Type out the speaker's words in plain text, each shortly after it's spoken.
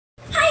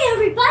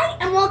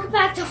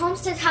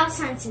Homestead House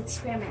Science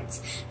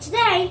Experiments.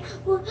 Today,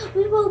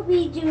 we will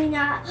be doing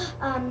a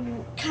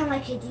kind of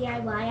like a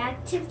DIY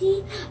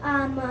activity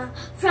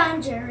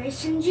from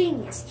Generation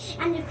Genius.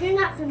 And if you're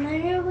not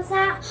familiar with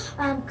that,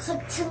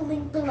 click to the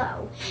link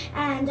below.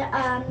 And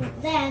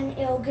then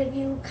it'll give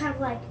you kind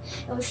of like,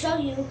 it'll show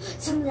you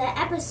some of the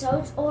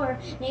episodes or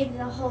maybe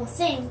the whole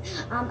thing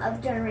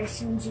of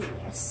Generation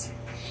Genius.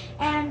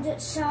 And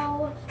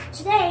so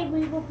today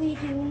we will be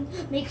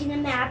making a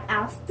map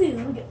out of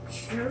food,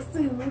 pure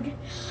food,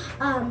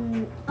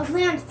 of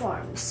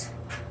landforms.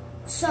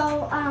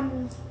 So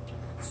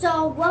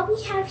what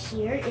we have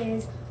here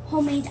is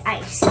homemade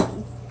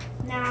icing.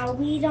 Now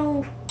you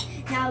don't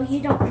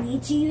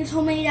need to use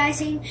homemade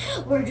icing.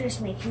 We're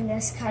just making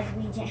this because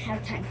we didn't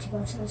have time to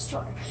go to the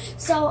store.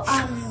 So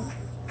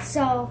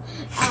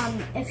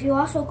if you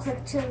also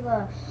click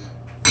to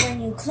when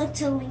you click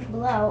to the link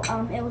below,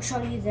 it will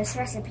show you this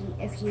recipe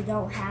if you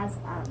don't have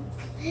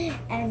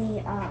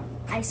any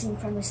icing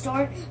from the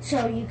store,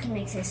 so you can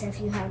make this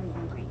if you have the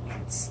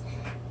ingredients.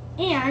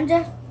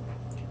 And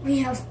we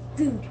have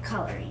food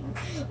coloring.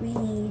 We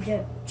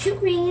need 2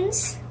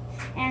 greens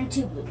and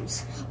 2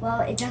 blues. Well,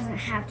 it doesn't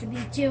have to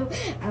be 2.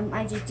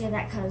 I just did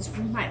that because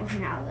we might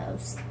run out of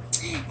those.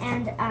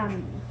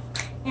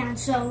 And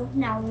so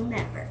now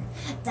remember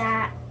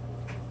that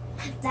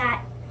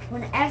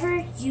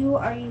whenever you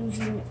are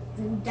using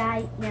food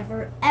dye,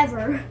 never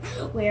ever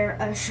wear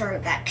a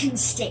shirt that can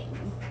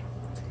stain.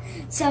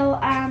 So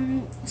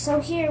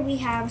here we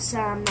have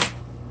some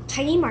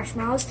tiny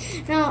marshmallows.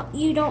 Now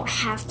you don't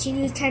have to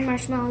use tiny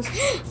marshmallows.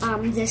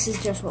 This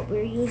is just what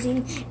we're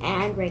using,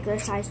 and regular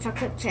sized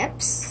chocolate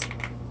chips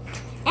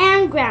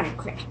and graham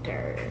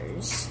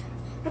crackers.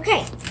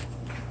 Okay,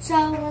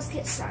 so let's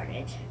get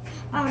started.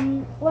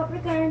 What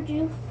we're gonna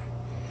do.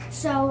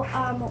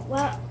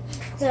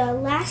 The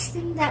last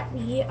thing that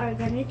we are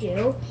going to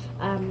do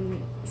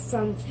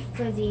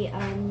for the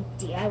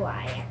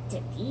DIY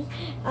activity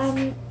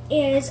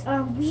is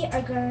we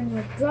are going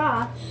to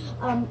draw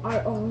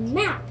our own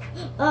map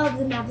of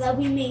the map that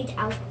we made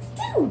out of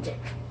food.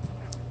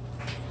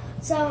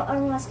 So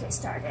let's get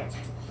started.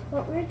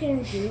 What we're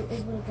going to do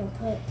is we're going to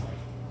put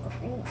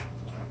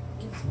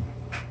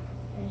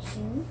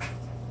icing.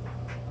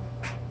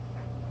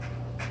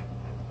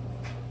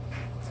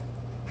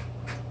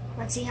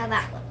 Let's see how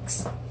that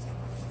looks.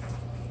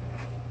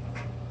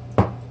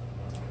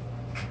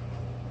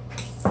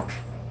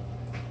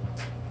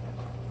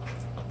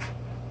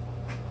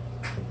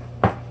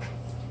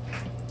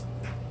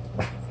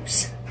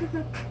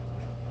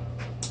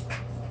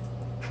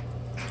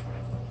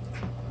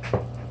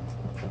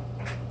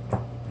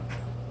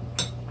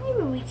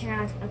 Maybe we can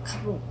add a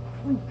couple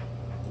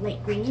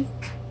light green.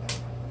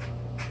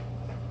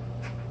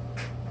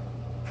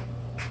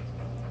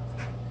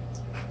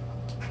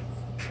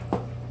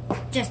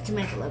 Just to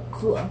make it look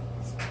cool.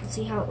 Let's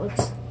see how it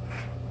looks.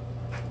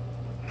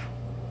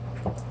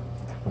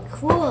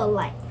 Cool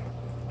light.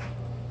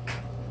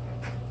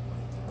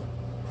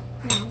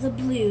 Now the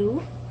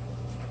blue.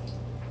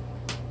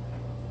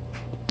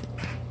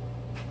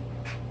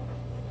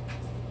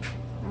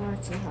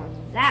 Let's see how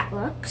that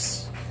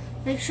looks.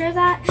 Make sure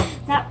that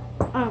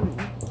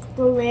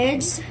the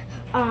lids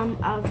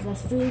of the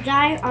food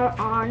dye are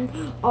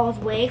on all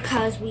the way,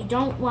 because we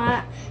don't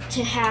want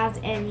to have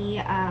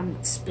any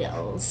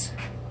spills.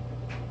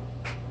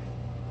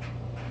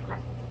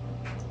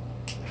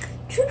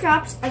 2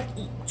 drops of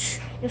each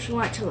if you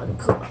want it to look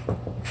cool.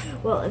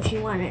 Well, if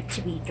you want it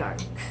to be dark.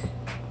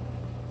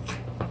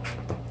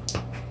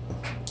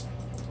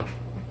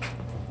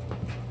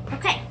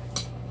 Okay,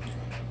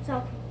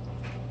 so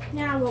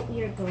now what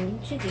we are going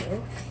to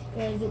do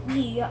is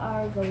we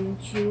are going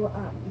to,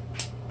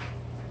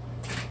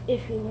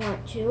 if you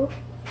want to,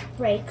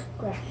 break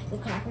the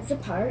crackers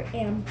apart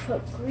and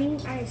put green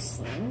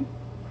icing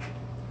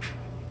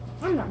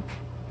on them.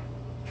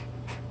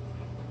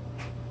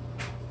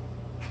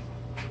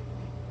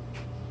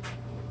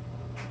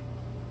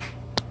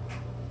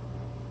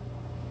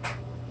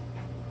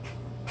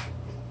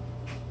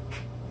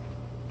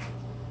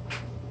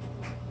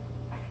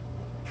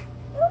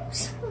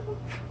 Oops.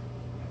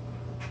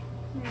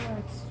 Now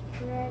let's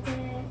spread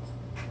it.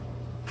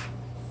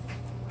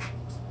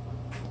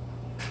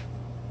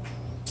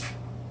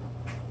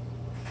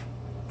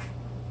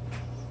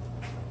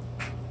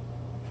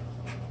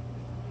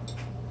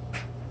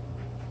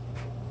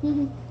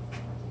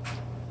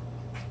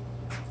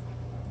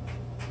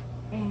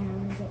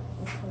 And we'll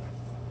put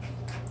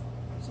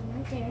some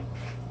right there.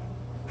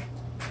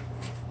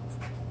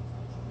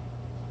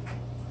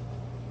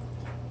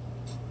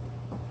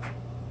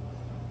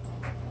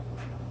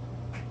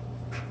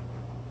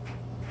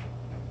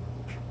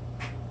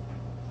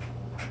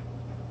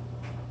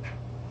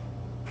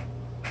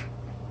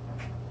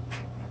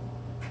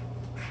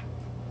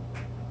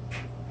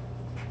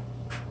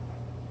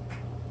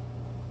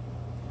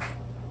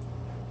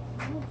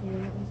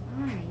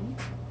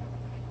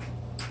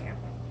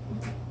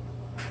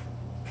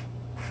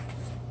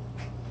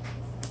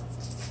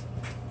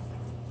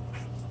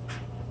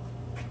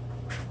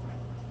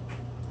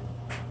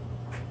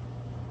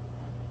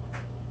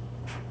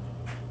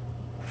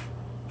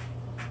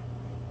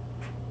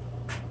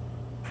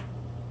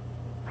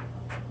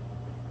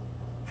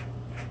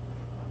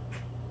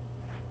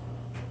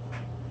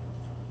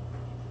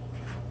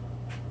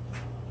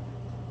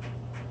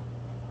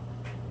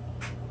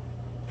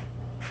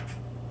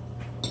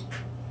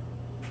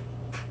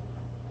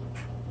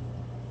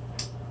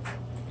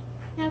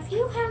 if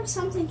you have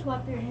something to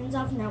wipe your hands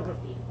off, now we'll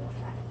be able to.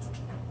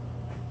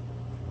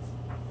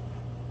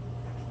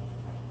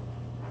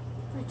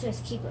 Let's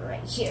just keep it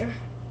right here.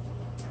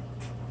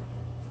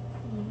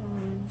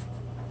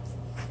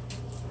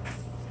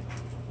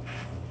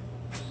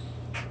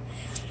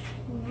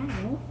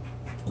 Now,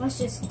 let's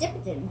just dip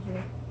it in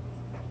here.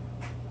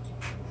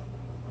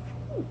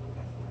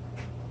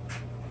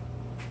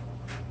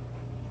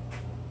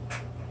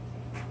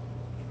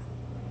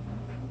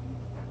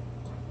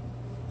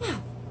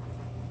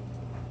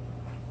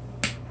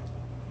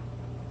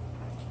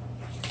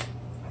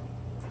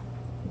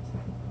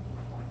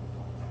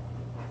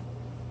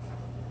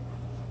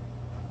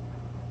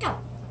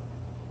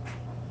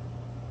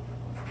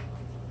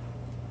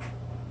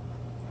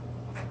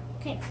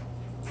 Okay,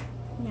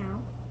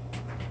 now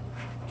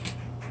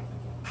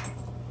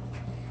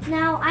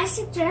I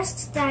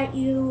suggest that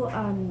you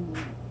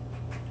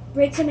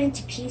break them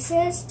into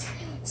pieces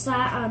so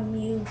that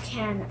you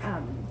can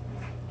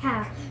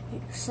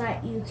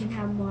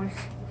have more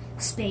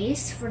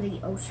space for the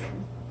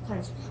ocean,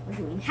 because we're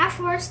doing half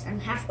forest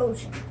and half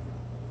ocean.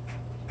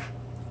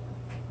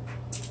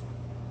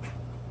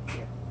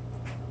 Here.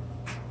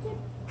 Dip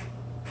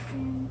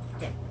and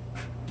dip.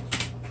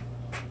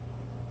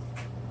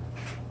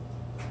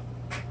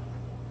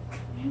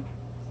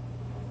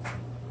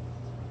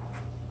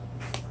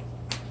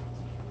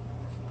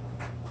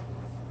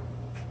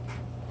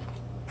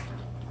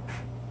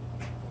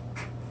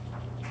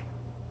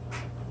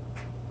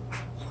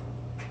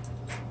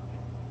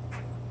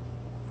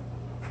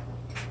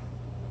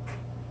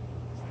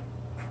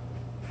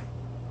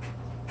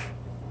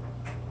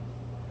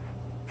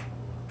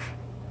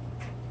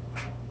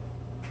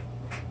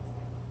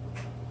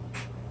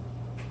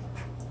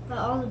 But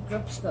all the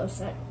drips go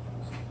set.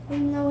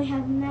 Even though we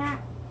have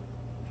that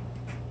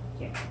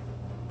here.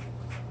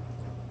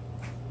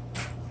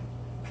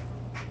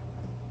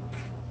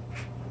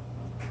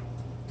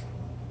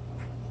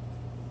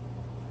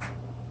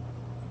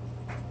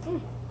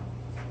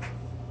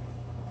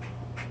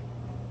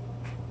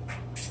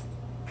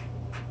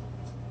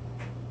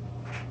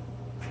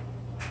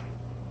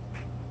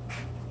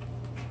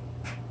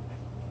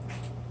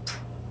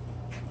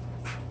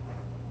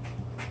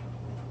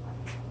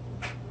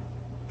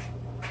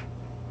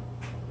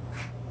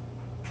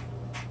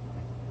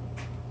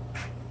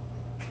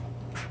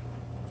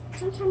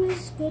 Sometimes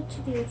it's good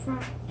to do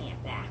front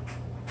and back.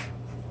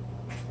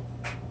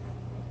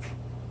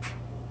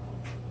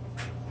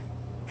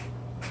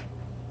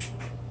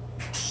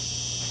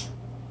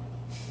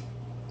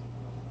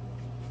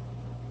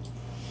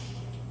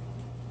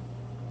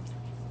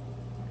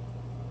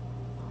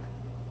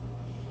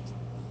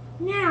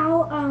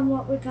 Now,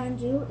 what we're going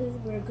to do is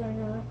we're going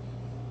to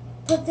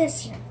put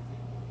this here.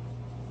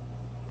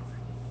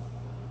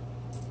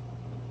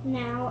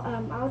 Now,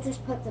 I'll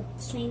just put the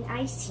plain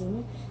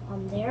icing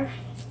on there.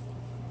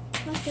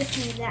 Let's just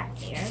move that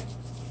there.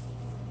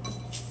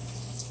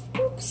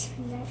 Oops,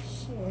 and that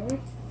here.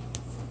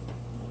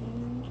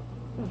 And,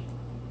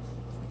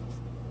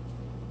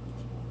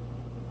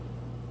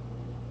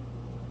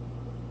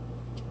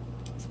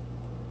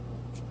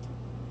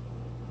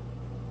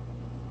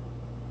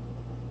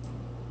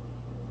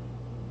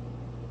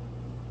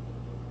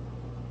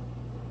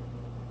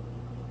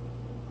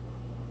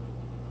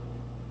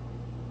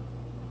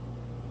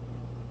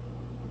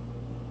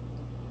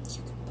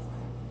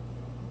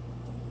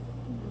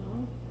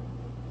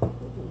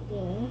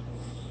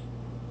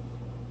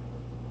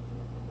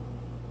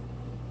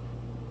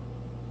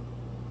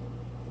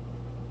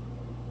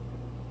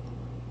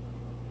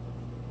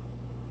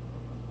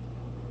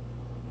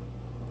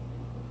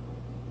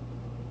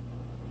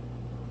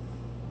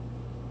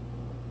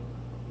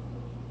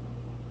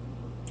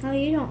 oh,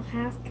 you don't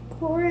have to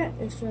pour it.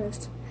 It's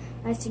just,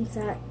 I think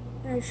that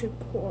I should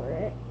pour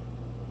it.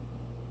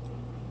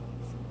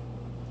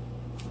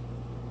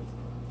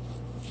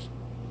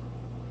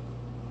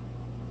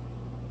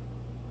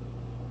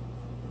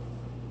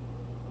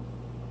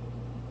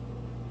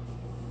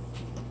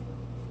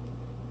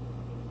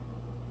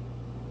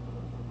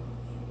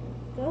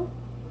 Go.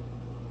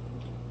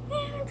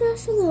 And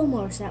just a little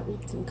more so that we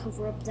can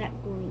cover up that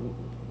green.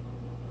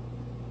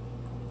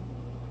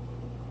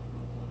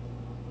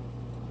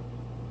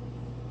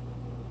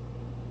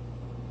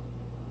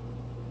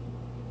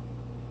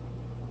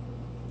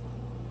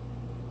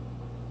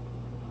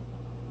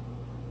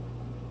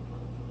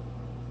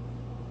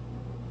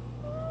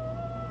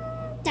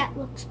 That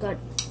looks good.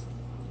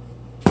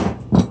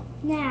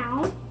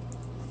 Now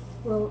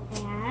we'll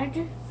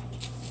add,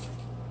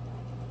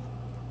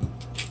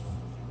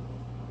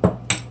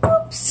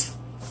 oops.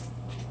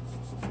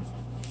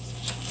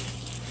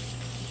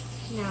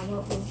 Now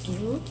what we'll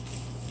do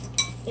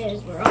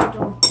is we're all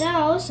done with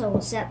those, so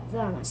we'll set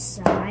them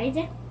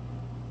aside.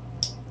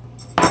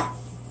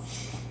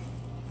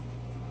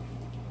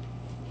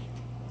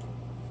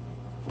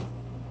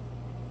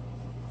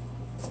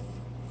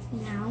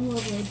 Now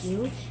what we'll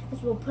do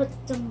is we'll put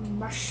the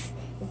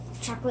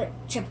chocolate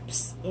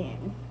chips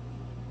in.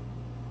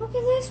 Look at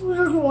this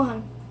weird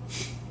one.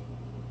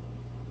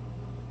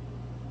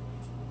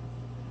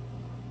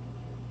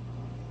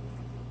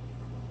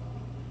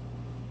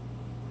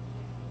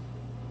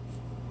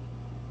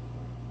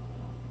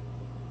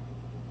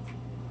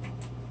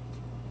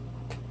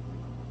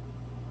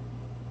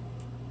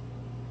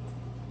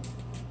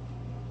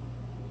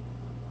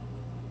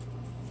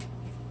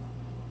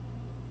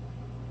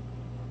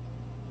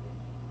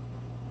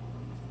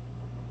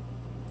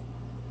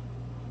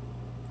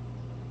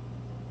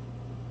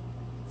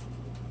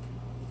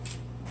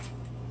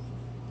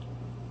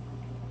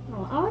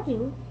 I'll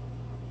do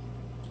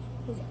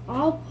is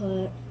I'll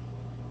put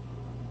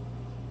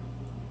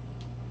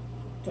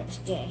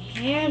just a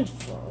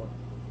handful.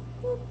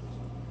 Boop.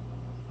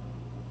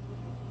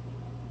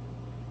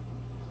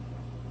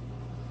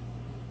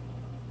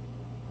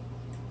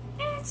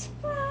 It's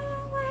far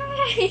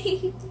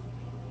away.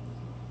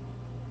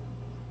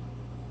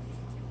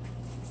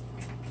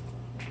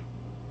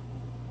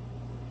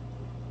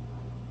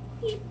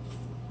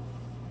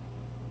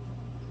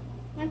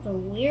 That's a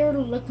weird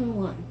looking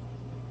one.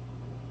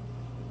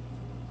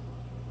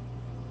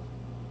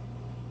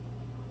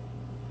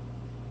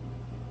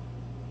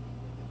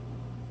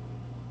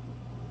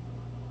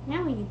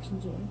 Now what you can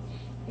do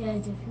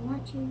is, if you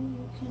want to,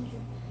 you can,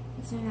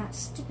 if they're not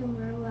sticking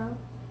very well,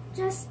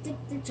 just stick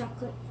the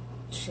chocolate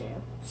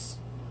chips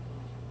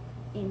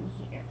in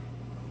here.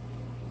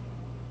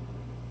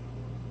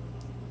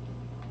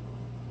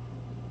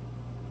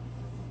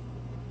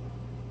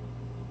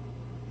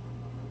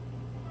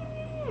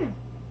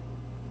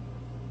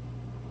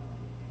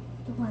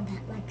 The one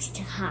that likes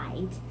to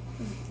hide.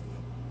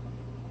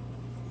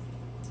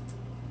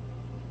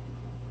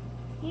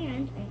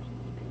 And I can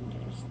even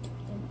just stick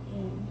them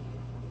in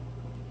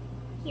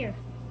here.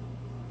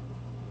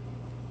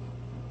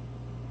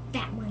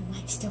 That one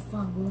likes to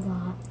fall a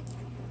lot.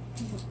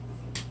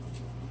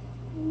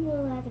 And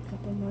we'll add a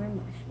couple more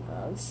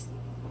marshmallows.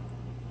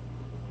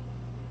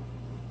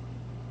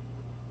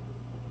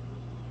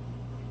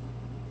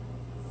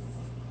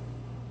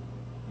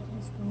 That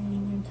is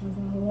going into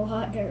the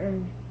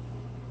water.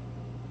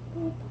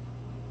 Boop.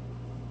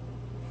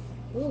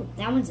 Ooh,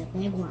 that one's a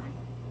big one.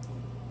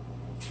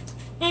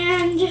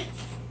 And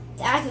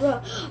that's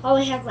all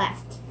we have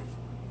left.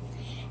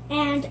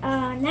 And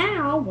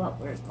now what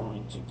we're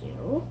going to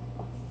do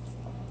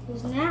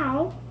is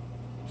now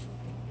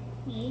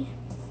we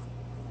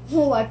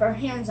will wipe our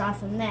hands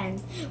off and then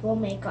we'll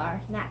make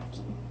our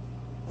napkin.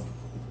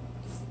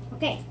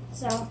 Okay,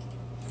 so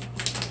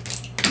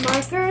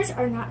markers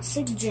are not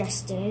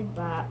suggested,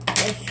 but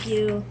if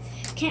you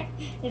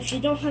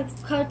don't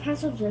have colored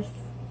pencils,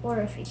 or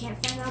if you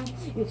can't find them,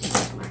 you can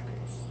use markers.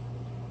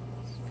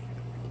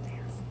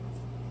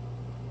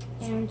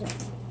 And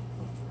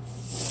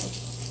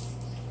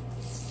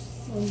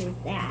we'll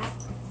move that.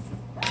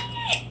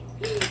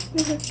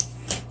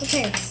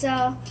 Okay,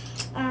 so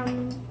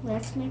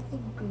let's make the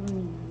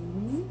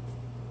green.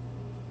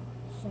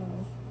 So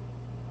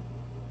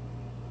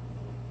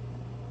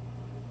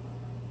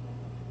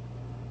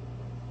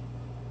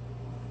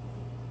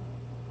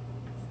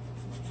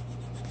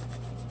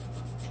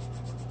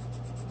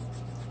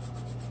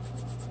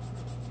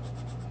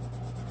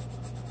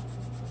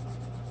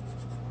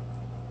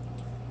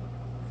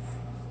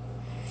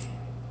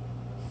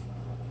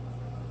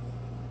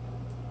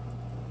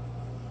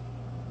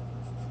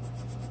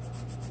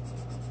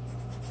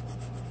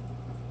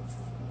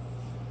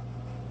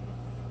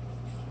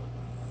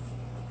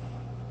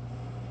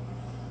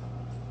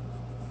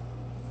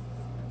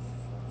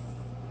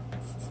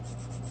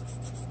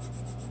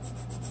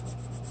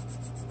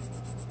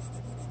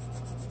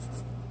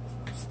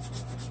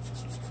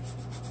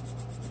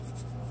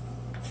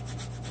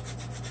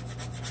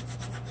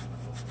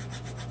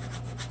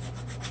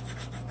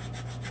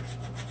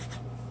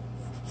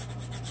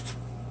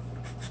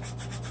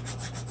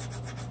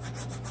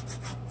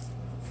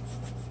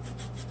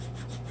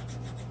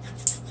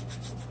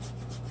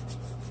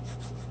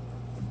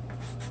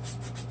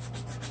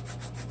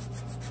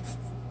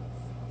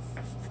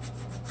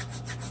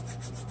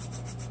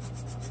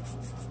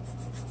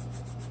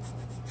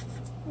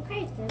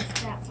okay, there's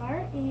that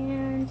part,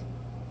 and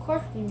of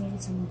course we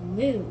need some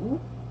glue.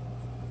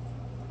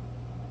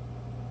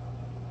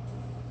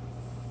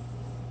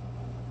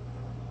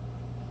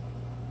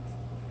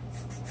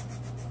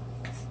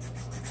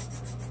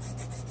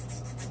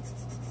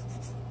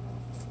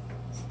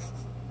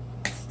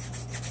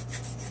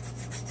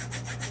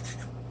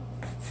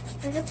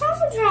 I should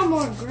probably draw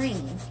more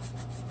green.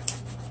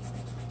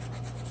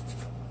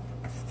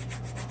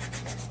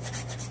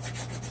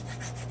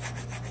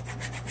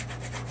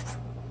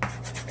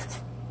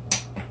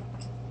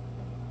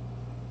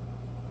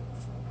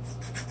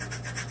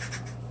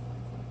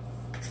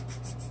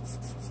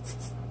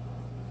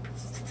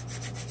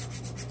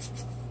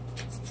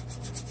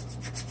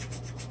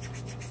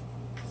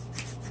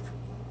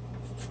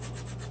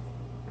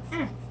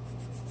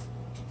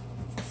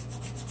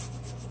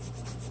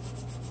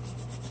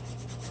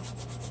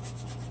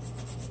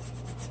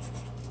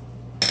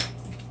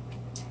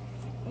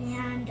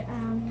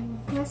 And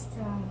let's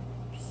draw.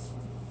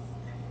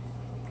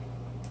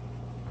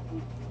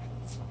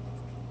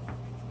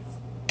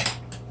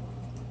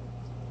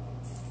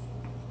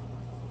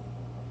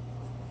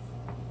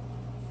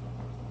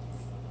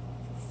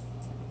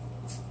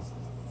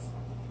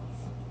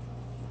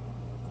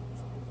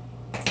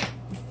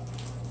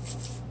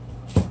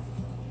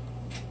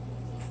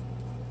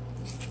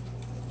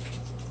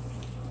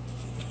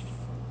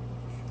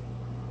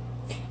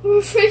 I'm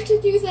afraid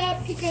to do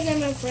that because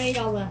I'm afraid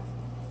all the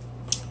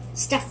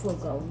stuff will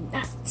go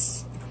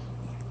nuts.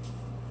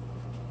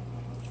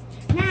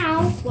 Now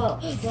now,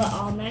 what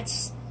all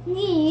mats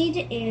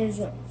need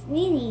is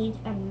we need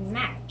a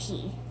mat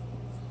key.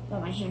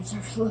 But my hands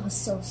are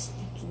so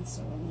sticky,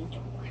 so I need to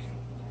wash.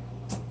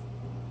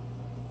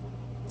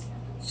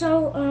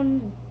 So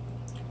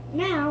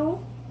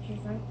now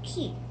here's our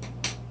key.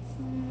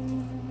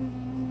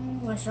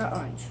 Let's start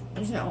orange.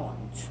 There's no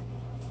orange.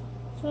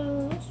 So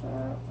let's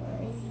start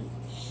right.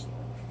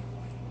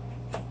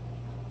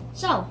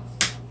 So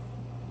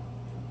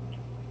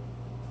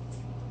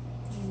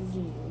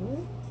do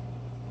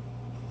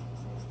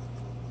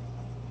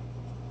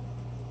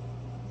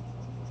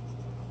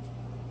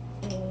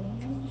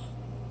is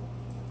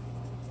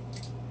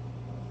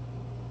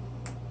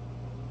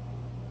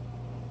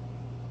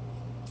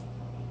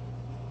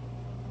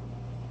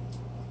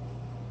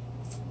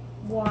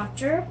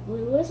water.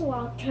 Blue is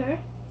water,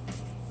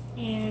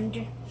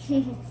 and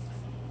is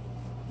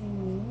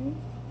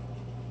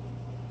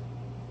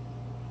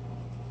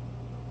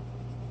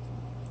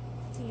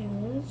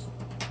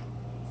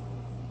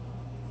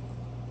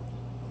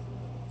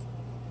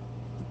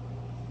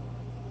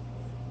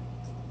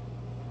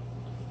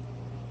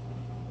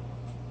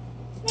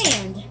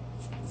sand.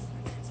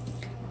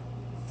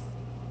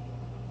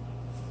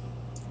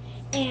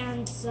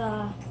 And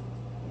the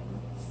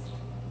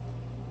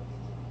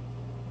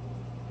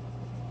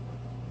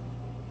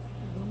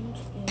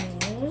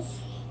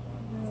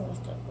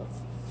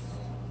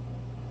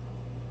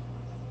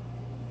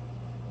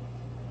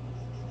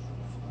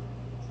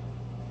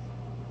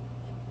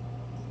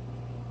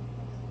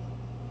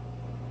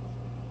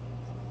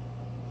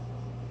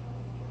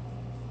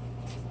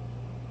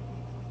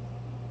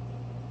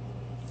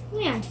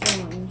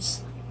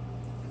Landforms.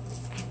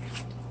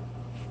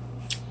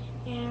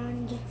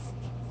 And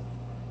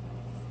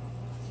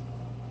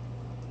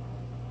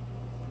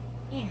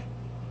yeah.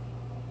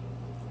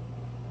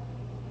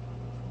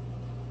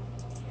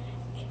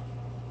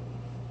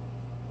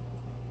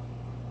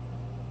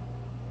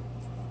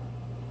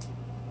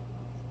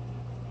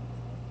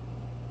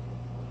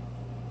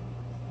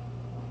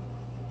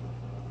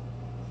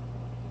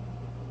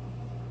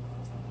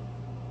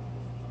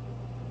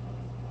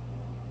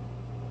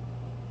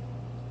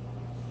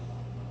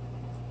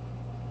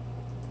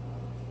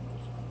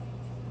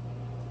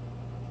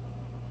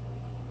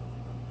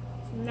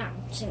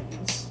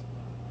 Mountains.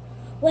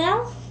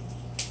 Well,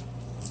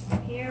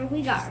 here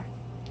we are.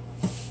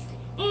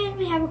 And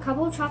we have a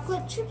couple of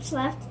chocolate chips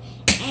left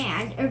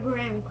and a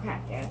graham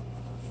cracker.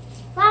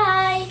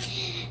 Bye!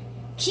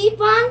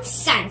 Keep on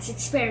science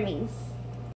experimenting.